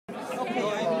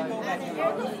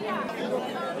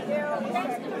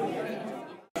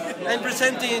I'm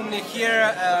presenting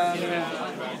here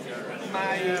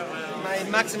my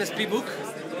Max MSP book.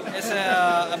 It's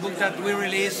a book that we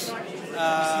released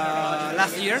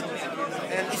last year,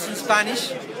 and it's in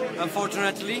Spanish,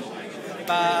 unfortunately,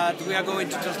 but we are going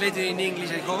to translate it in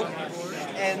English, I hope.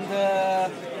 And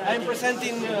I'm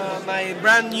presenting my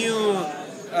brand new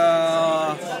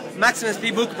Max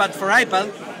MSP book, but for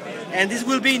iPad, and this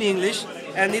will be in English.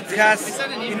 And it has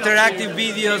interactive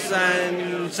videos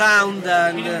and sound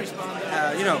and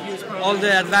you know, all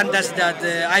the advantage that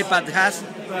the iPad has.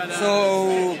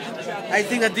 So I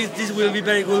think that this will be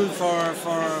very good for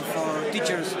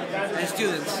teachers and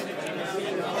students.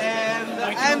 And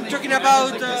I'm talking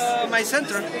about my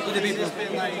center to the people,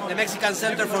 the Mexican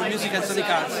Center for Music and Sonic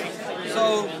Arts.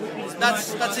 So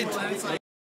that's it.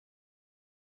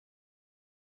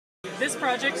 This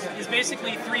project is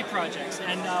basically 3 projects,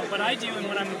 and what I do and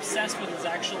what I'm obsessed with is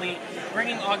actually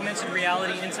bringing augmented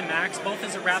reality into Max, both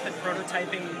as a rapid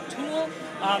prototyping tool,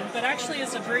 but actually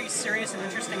as a very serious and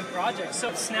interesting project.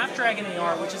 So Snapdragon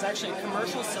AR, which is actually a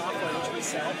commercial software which we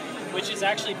sell, which is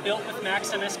actually built with Max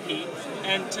MSP,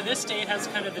 and to this date has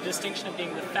kind of the distinction of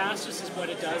being the fastest is what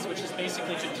it does, which is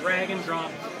basically to drag and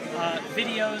drop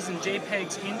videos and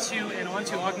JPEGs into and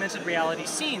onto augmented reality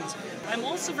scenes. I'm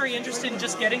also very interested in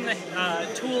just getting the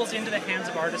tools into the hands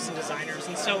of artists and designers,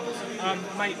 and so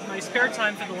my spare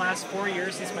time for the last 4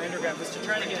 years since my undergrad was to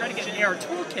try to get an AR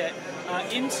toolkit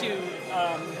into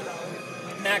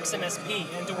Max MSP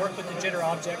and to work with the jitter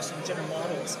objects and jitter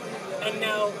models. And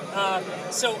now,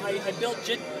 so I built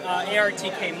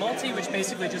ARTK Multi, which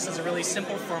basically just is a really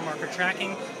simple form marker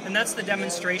tracking, and that's the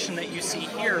demonstration that you see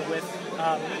here with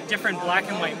different black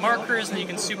and white markers, and you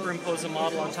can superimpose a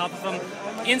model on top of them,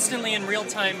 instantly in real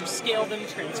time scale them,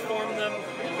 transform them,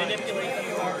 manipulate them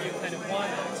however you kind of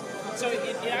want. So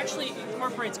it actually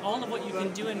incorporates all of what you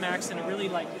can do in Max in a really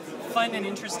fun and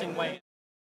interesting way.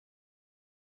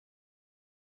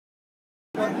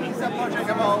 It's a project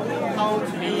about how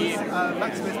to use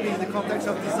Max MSP in the context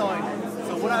of design.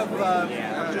 So what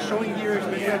I'm just showing here is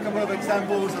maybe a couple of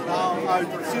examples of how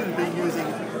students have been using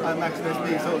Max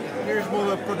MSP. So here's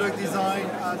more of a product design.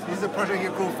 This is a project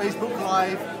here called Facebook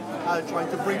Live, trying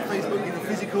to bring Facebook in a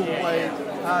physical way.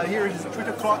 Here is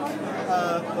Twitter Clock,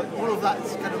 but all of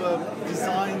that's kind of a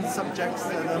design subjects,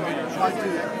 and we're trying to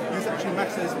use actually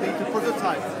Max MSP to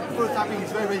prototype. Prototyping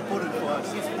is very, very important for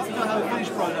us. It's not have a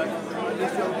finished product,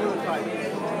 it's still a prototype.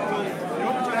 So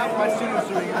what I have my students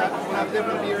doing that, what I've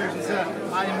developed here is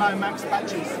my Max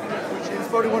patches, which is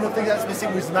probably one of the things that's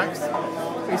missing with Max.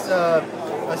 It's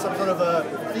some sort of a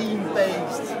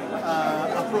theme-based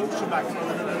approach to Max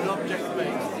rather than an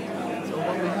object-based. So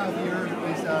what we have here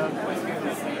is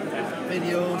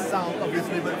video, sound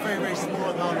obviously, but very, very small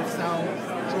amount of sound,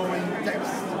 drawing,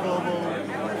 text, global.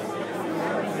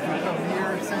 We come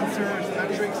here, sensors,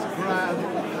 metrics, grab,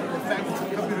 effect,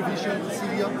 computer vision,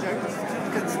 CD objects.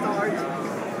 You can start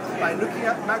by looking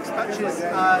at Max patches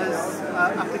as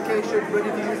application,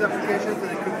 ready-to-use applications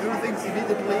that can do things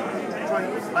immediately,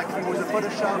 trying like if it was a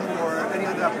Photoshop or any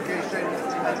other application,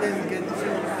 and then get to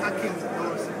hacking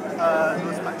those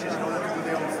patches in order to do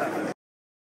their own stuff.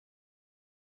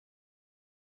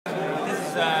 This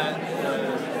is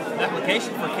an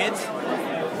application for kids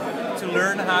to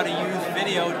learn how to use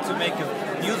video to make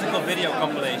a musical video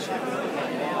compilation.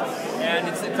 And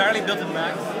it's entirely built in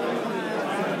Max.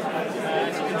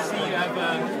 As you can see, you have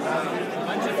a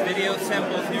bunch of video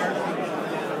samples here.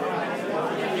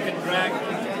 You can drag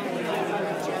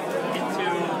into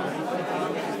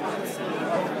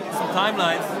some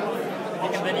timelines you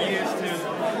can then use to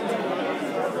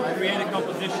create a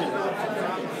composition.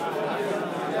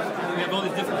 We have all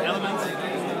these different elements.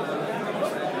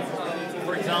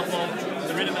 For example,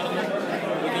 the rhythm element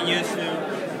you can use to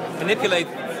manipulate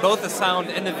both the sound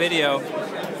and the video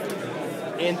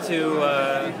into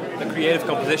the creative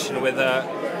composition with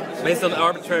based on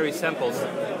arbitrary samples.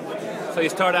 So you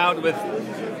start out with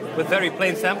very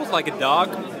plain samples like a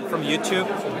dog from YouTube.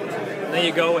 And then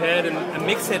you go ahead and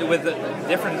mix it with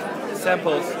different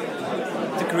samples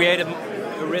to create a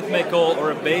rhythmical or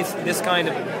a bass, in this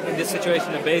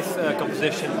situation, a bass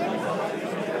composition.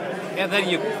 And then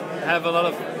you have a lot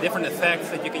of different effects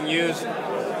that you can use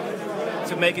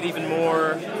to make it even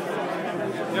more,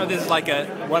 this is like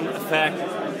one effect.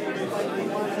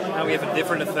 Now we have a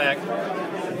different effect.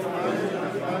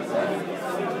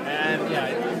 And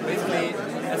yeah, basically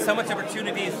there's so much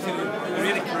opportunities to be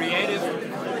really creative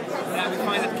that we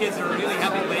find that kids are really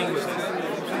happy playing with it.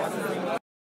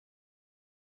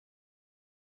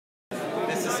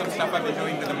 This is some stuff I've been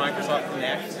doing with the Microsoft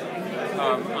Connect.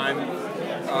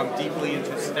 I'm deeply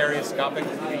into stereoscopic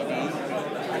 3D,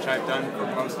 which I've done for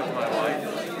most of my life.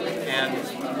 And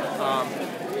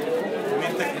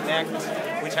with the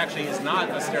Kinect, which actually is not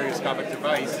a stereoscopic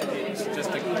device,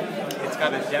 it's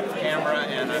got a depth camera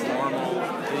and a normal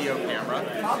video camera.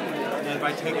 And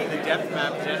by taking the depth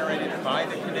map generated by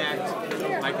the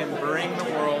Kinect, I can bring the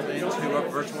world into a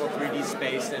virtual 3D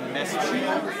space and mess with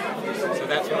it. So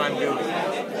that's what I'm doing.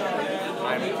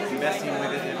 I'm messing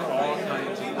with it in all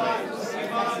kinds of ways.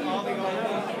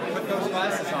 Put those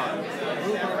glasses on.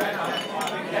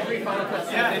 Every Final Cut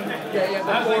season,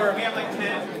 before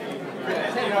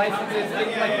 10 licenses,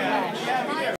 it's like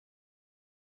cash.